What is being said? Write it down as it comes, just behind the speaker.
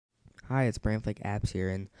Hi, it's Brandflake Apps here,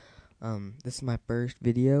 and this is my first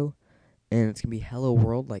video, and it's gonna be Hello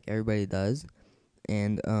World like everybody does,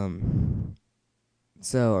 and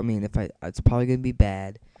so I mean, if it's probably gonna be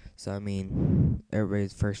bad, so I mean,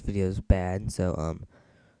 everybody's first video is bad, so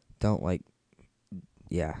don't like,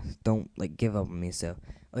 yeah, don't like give up on me. So,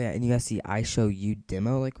 oh yeah, and you guys see I show you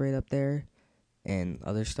demo like right up there, and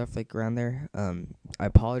other stuff like around there. I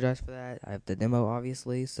apologize for that. I have the demo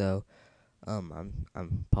obviously, so. I'm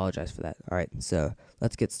apologize for that. All right, so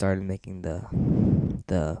let's get started making the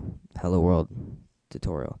Hello World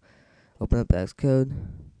tutorial. Open up the Xcode,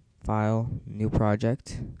 File, New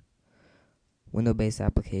Project, Window-based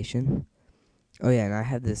application. Oh yeah, and I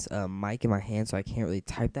have this mic in my hand, so I can't really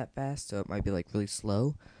type that fast, so it might be like really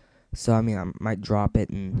slow. So I mean, I might drop it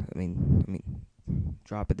and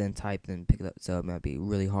drop it, then type, then pick it up. So it might be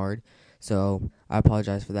really hard. So I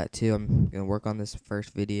apologize for that too. I'm gonna work on this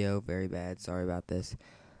first video. Very bad. Sorry about this.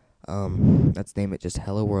 Let's name it just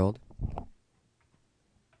Hello World.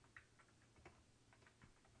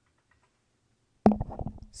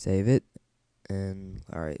 Save it. And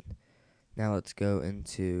alright. Now let's go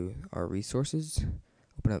into our resources.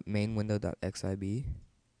 Open up main window.xib.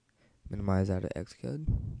 Minimize out of Xcode.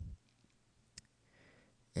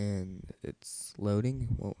 And it's loading.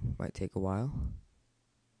 Well, might take a while.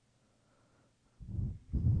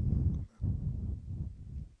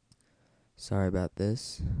 Sorry about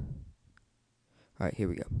this. Alright, here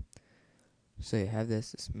we go. So you have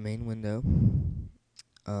this main window.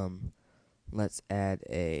 Let's add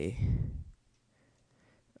a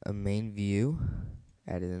main view.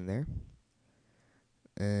 Add it in there.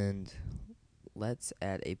 And let's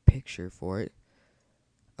add a picture for it.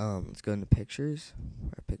 Let's go into pictures,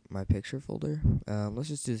 my picture folder. Let's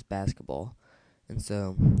just do this basketball. And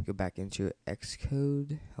so go back into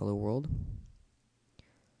Xcode, Hello World.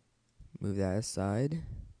 Move that aside.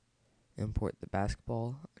 Import the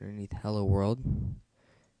basketball underneath Hello World.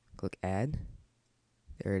 Click Add.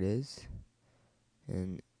 There it is.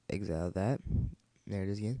 And exile that. There it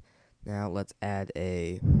is again. Now let's add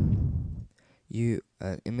an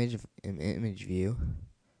image view.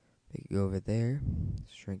 Go over there,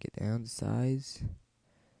 shrink it down to size.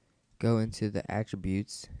 Go into the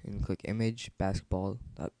attributes and click image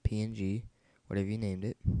basketball.png, whatever you named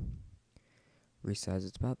it. Resize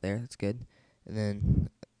it's about there. That's good. And then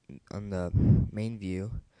on the main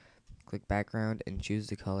view, click background and choose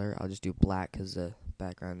the color. I'll just do black because the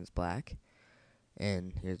background is black.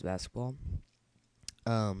 And here's the basketball.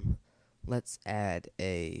 Let's add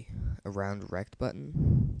a round rect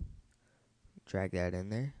button. Drag that in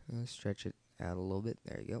there. Stretch it out a little bit.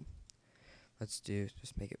 There you go.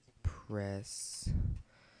 Just make it press.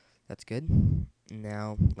 That's good.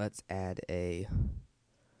 Now let's add a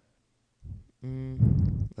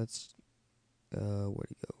where'd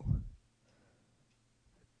it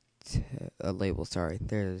go? A label, sorry.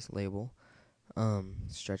 There it is, label.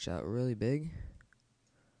 Stretch out really big.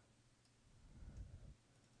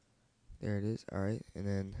 There it is. Alright, and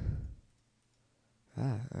then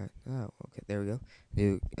alright. Oh, okay, there we go.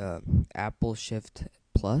 Do Apple Shift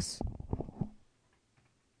Plus.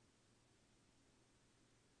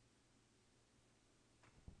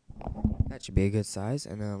 That should be a good size,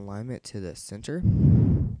 and then align it to the center.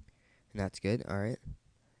 And that's good. Alright.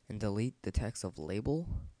 And delete the text of label.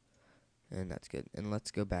 And that's good. And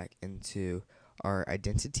let's go back into our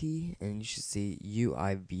identity, and you should see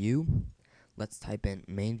UI view. Let's type in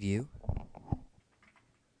main view.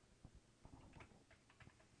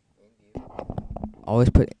 Always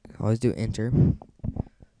do enter.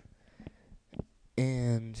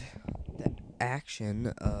 And the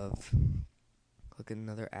action of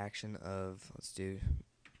another action of, let's do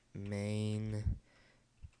main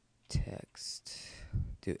text.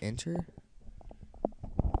 Do enter.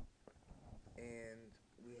 And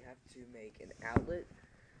we have to make an outlet.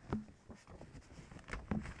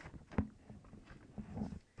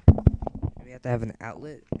 And we have to have an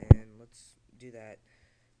outlet, and let's do that.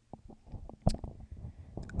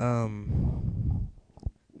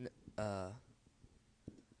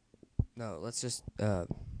 No, let's just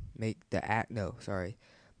make the sorry,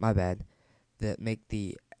 my bad. Make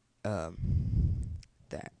the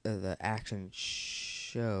the action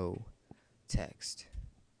show text,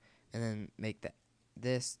 and then make the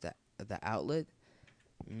outlet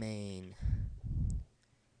main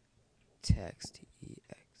text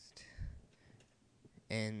ext,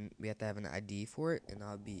 and we have to have an ID for it, and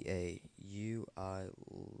that'll be a UI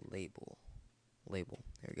label. There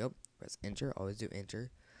we go. Press enter. Always do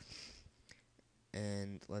enter.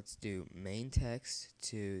 And let's do main text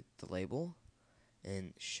to the label,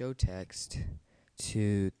 and show text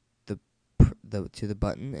to to the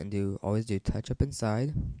button and always do touch up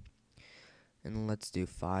inside, and let's do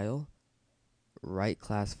file, right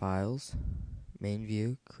class files, main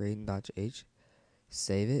view, create in .h,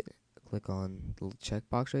 save it, click on the little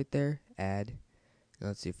checkbox right there, add, and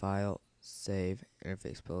let's do file, save,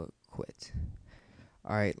 interface below, quit.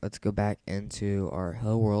 Alright, let's go back into our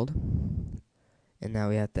hello world, and now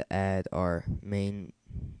we have to add our main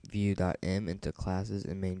view.m into classes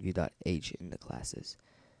and main view.h into classes.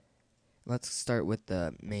 Let's start with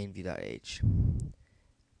the main view.h.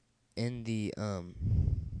 In the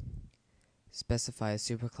specify a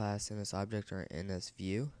superclass in this object or in this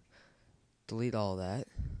view, delete all that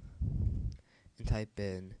and type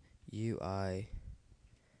in UI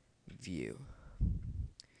view.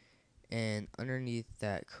 And underneath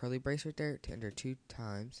that curly brace right there, to enter 2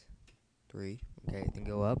 times 3, okay, then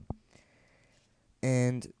go up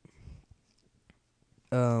and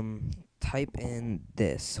type in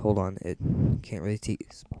this. Hold on, it can't really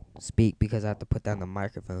speak because I have to put down the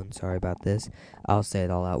microphone. Sorry about this. I'll say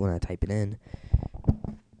it all out when I type it in.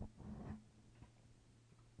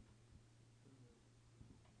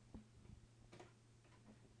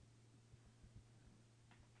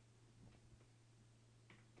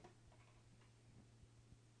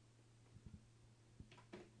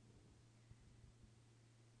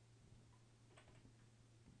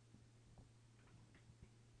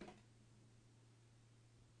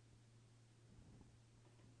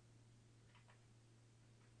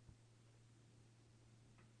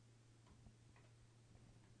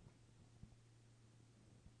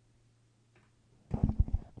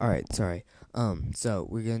 Alright, sorry. So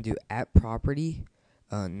we're gonna do app property,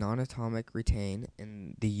 non-atomic retain,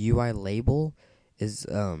 and the UI label is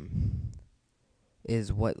what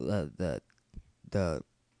the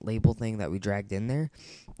label thing that we dragged in there,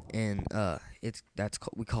 and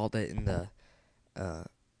we called it in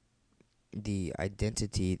the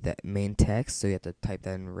identity, that main text, so you have to type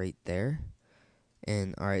that in right there.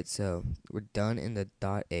 And alright, so we're done in the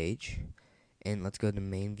 .h, and let's go to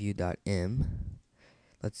main view.m.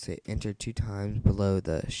 Let's say enter 2 times below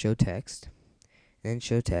the show text. And then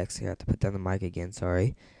show text, you have to put down the mic again,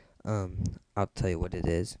 sorry. I'll tell you what it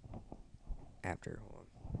is after. Hold on.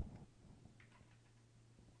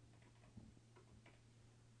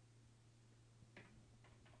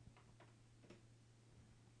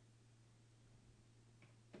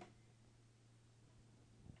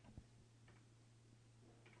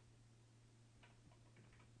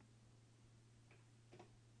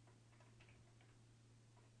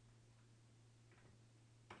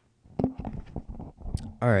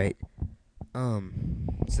 Alright. So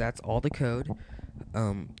that's all the code.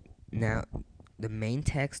 Now the main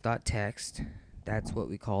text.text, that's what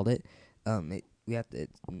we called it. You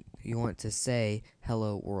want it to say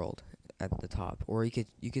hello world at the top, or you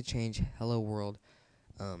could change hello world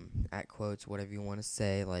at quotes, whatever you want to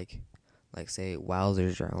say, like say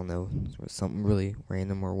wowzers, or I don't know, something really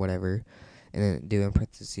random or whatever, and then do in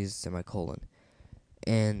parentheses semicolon.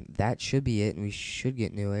 And that should be it, and we should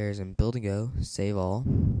get new errors. And building go, save all,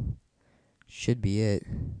 should be it.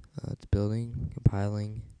 It's building,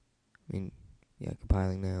 compiling.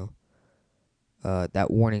 Compiling now. That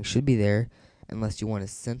warning should be there, unless you want to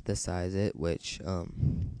synthesize it, which I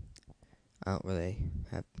don't really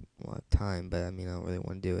have a lot of time, but I don't really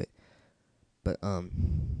want to do it. But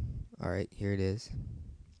alright, here it is.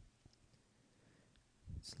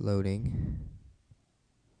 It's loading.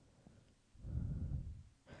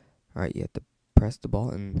 Alright, you have to press the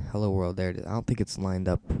button, hello world, there it is. I don't think it's lined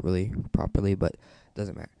up really properly, but it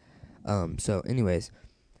doesn't matter. So anyways,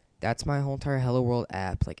 that's my whole entire hello world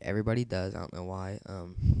app, like everybody does. I don't know why.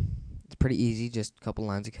 It's pretty easy, just a couple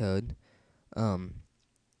lines of code.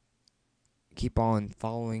 Keep on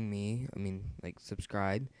following me,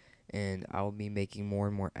 subscribe, and I will be making more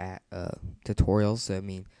and more tutorials. So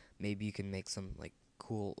maybe you can make some like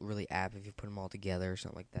cool really app if you put them all together or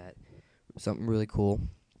something like that, something really cool.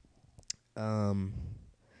 So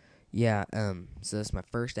that's my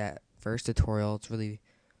first tutorial. It's really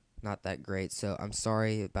not that great, so I'm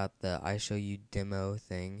sorry about the I show you demo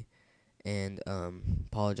thing, and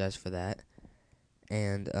apologize for that,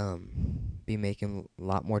 and be making a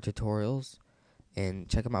lot more tutorials. And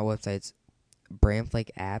check out my websites,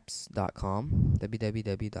 bramflakeapps.com,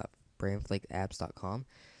 www.bramflakeapps.com.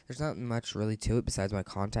 There's not much really to it besides my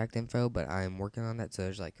contact info, but I'm working on that, so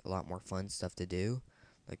there's like a lot more fun stuff to do,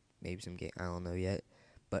 like maybe some game, I don't know yet,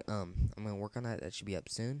 but I'm gonna work on that. That should be up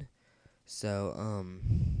soon. So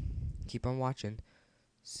keep on watching.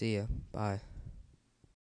 See ya. Bye.